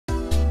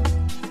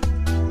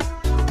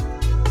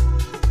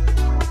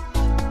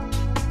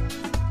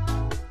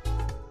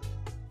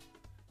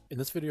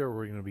this video,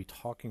 we're going to be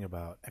talking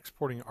about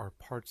exporting our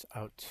parts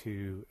out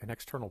to an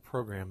external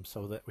program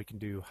so that we can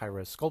do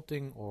high-res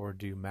sculpting or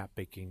do map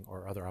baking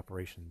or other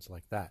operations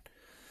like that.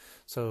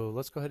 So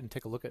let's go ahead and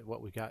take a look at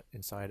what we got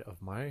inside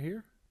of Maya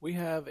here. We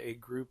have a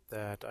group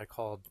that I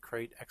called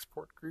Crate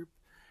Export Group,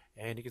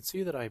 and you can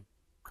see that I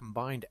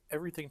combined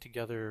everything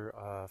together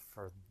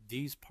for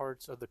these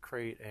parts of the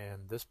crate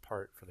and this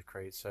part for the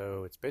crate.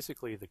 So it's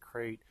basically the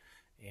crate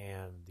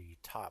and the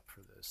top for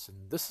this,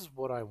 and this is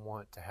what I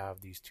want to have,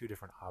 these two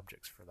different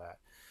objects for that.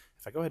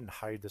 If I go ahead and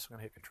hide this, I'm going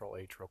to hit Control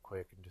H real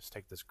quick and just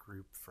take this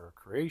group for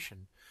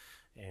creation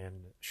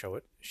and show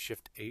it,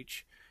 Shift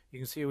H. You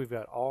can see we've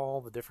got all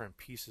the different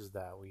pieces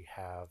that we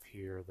have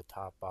here, the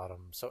top,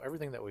 bottom, so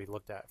everything that we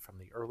looked at from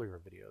the earlier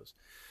videos.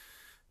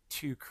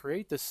 To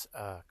create this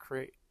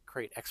crate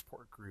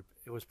export group,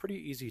 it was pretty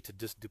easy to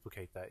just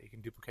duplicate that. You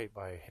can duplicate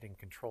by hitting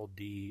Control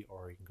D,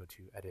 or you can go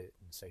to Edit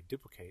and say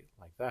Duplicate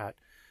like that.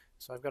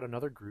 So I've got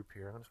another group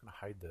here. I'm just going to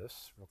hide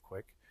this real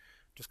quick.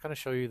 Just kind of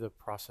show you the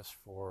process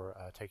for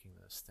taking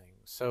this thing.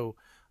 So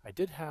I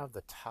did have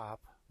the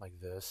top like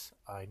this.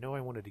 I know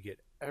I wanted to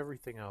get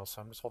everything else,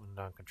 so I'm just holding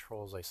down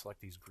Control as I select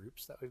these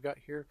groups that we've got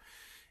here.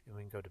 And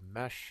we can go to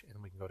Mesh,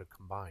 and we can go to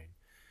Combine.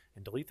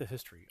 And delete the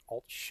history.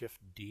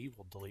 Alt-Shift-D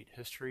will delete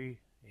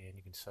history, and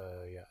you can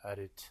say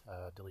edit,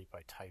 delete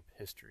by type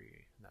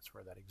history, and that's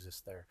where that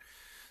exists there.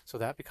 So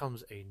that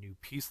becomes a new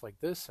piece like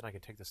this, and I can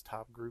take this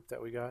top group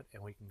that we got,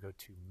 and we can go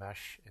to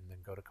Mesh, and then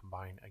go to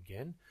Combine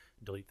again,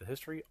 delete the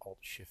history,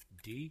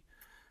 Alt-Shift-D,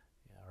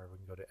 or we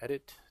can go to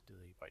Edit,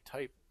 delete by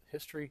type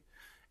history,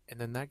 and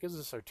then that gives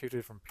us our two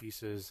different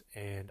pieces,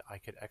 and I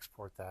could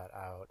export that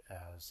out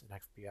as an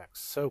FBX.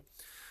 So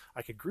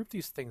I could group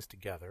these things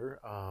together.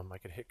 I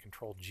could hit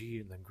Control G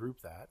and then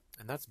group that,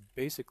 and that's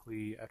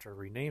basically, after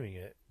renaming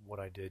it, what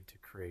I did to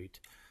create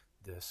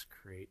this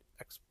Create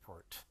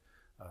Export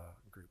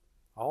group.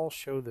 I'll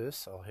show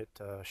this. I'll hit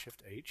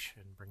Shift H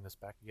and bring this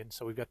back again.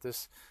 So we've got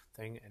this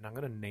thing, and I'm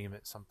going to name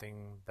it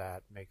something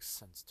that makes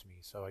sense to me.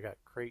 So I got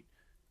Crate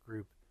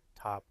Group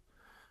Top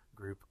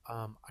Group.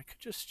 I could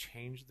just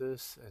change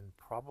this and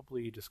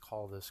probably just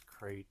call this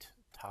Crate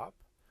Top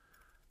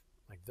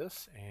like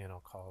this, and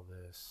I'll call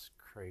this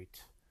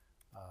Crate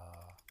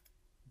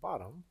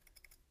Bottom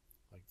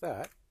like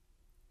that,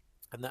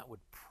 and that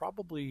would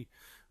probably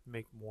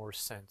make more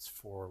sense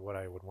for what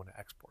I would want to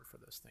export for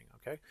this thing.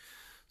 Okay,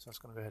 so I'm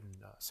just going to go ahead and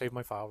save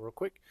my file real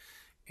quick,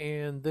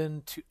 and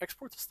then to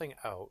export this thing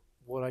out,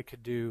 what I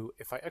could do,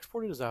 if I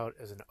exported this out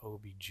as an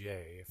OBJ,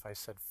 if I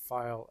said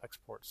File,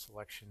 Export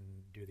Selection,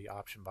 do the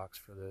option box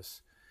for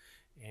this,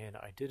 and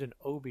I did an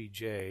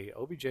OBJ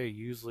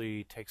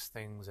usually takes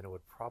things and it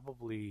would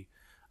probably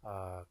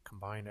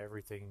combine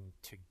everything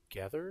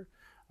together.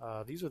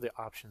 These are the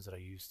options that I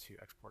use to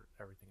export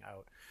everything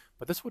out,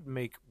 but this would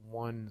make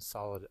one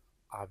solid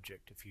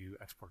object if you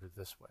export it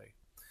this way.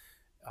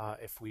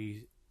 If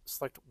we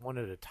select one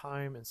at a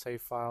time and say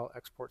File,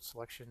 Export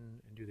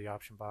Selection, and do the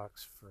option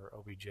box for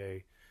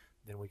OBJ,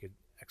 then we could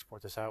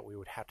export this out. We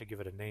would have to give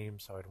it a name,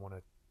 so I'd want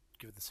to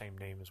give it the same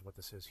name as what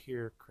this is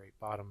here, Create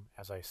Bottom,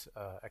 as I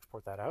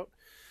export that out.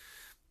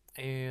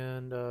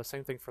 And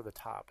same thing for the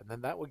top, and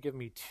then that would give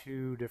me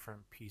two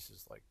different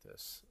pieces like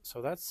this.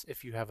 So that's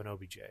if you have an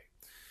OBJ.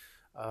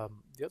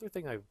 The other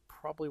thing I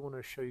probably want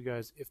to show you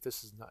guys, if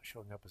this is not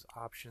showing up as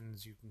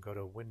options, you can go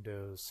to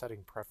Windows,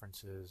 Setting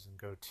Preferences, and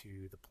go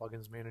to the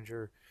Plugins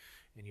Manager,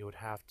 and you would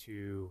have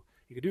to,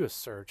 you could do a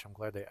search. I'm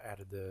glad they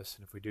added this,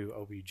 and if we do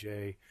OBJ,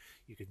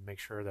 you could make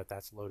sure that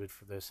that's loaded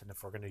for this, and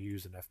if we're going to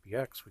use an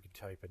FBX, we can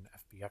type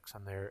in FBX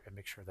on there and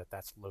make sure that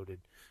that's loaded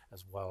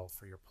as well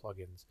for your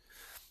plugins.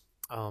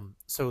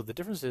 So the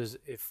difference is,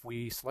 if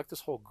we select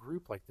this whole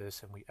group like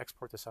this and we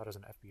export this out as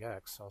an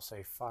FBX, I'll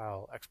say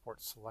File,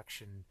 Export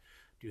Selection,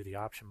 do the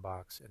option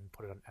box, and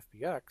put it on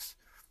FBX.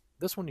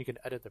 This one you can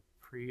edit the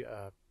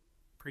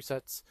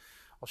presets.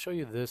 I'll show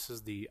you, this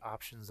is the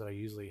options that I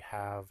usually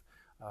have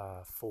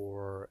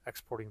for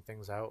exporting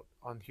things out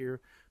on here.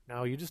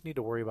 Now you just need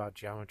to worry about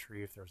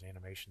geometry. If there's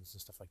animations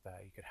and stuff like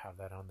that, you could have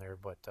that on there,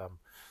 but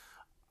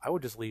I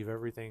would just leave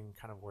everything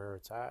kind of where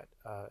it's at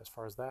as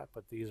far as that,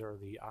 but these are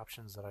the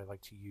options that I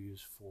like to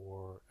use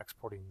for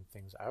exporting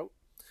things out.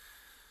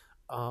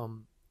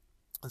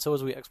 And so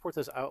as we export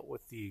this out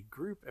with the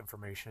group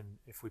information,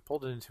 if we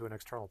pulled it into an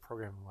external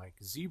program like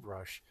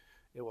ZBrush,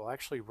 it will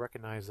actually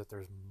recognize that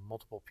there's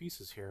multiple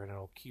pieces here, and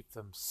it'll keep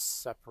them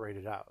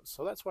separated out.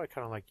 So that's why I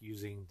kind of like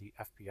using the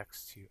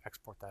FBX to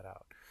export that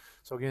out.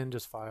 So again,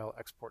 just File,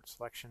 Export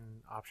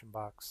Selection, option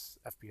box,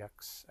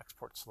 FBX,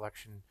 Export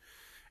Selection,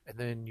 and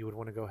then you would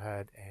want to go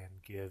ahead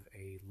and give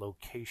a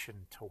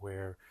location to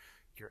where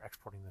you're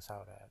exporting this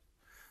out at.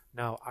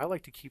 Now, I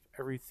like to keep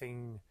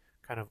everything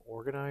kind of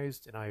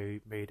organized, and I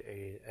made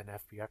an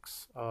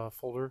FBX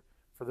folder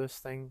for this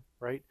thing,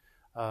 right?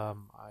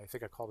 I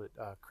think I called it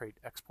Crate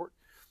Export.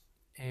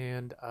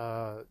 And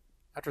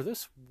after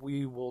this,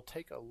 we will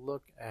take a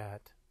look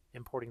at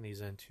importing these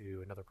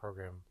into another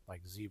program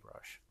like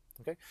ZBrush.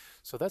 Okay,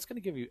 so that's going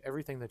to give you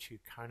everything that you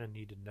kind of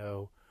need to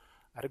know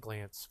at a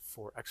glance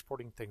for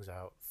exporting things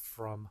out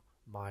from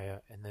Maya,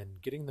 and then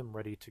getting them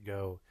ready to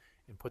go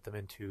and put them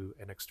into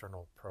an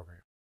external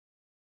program.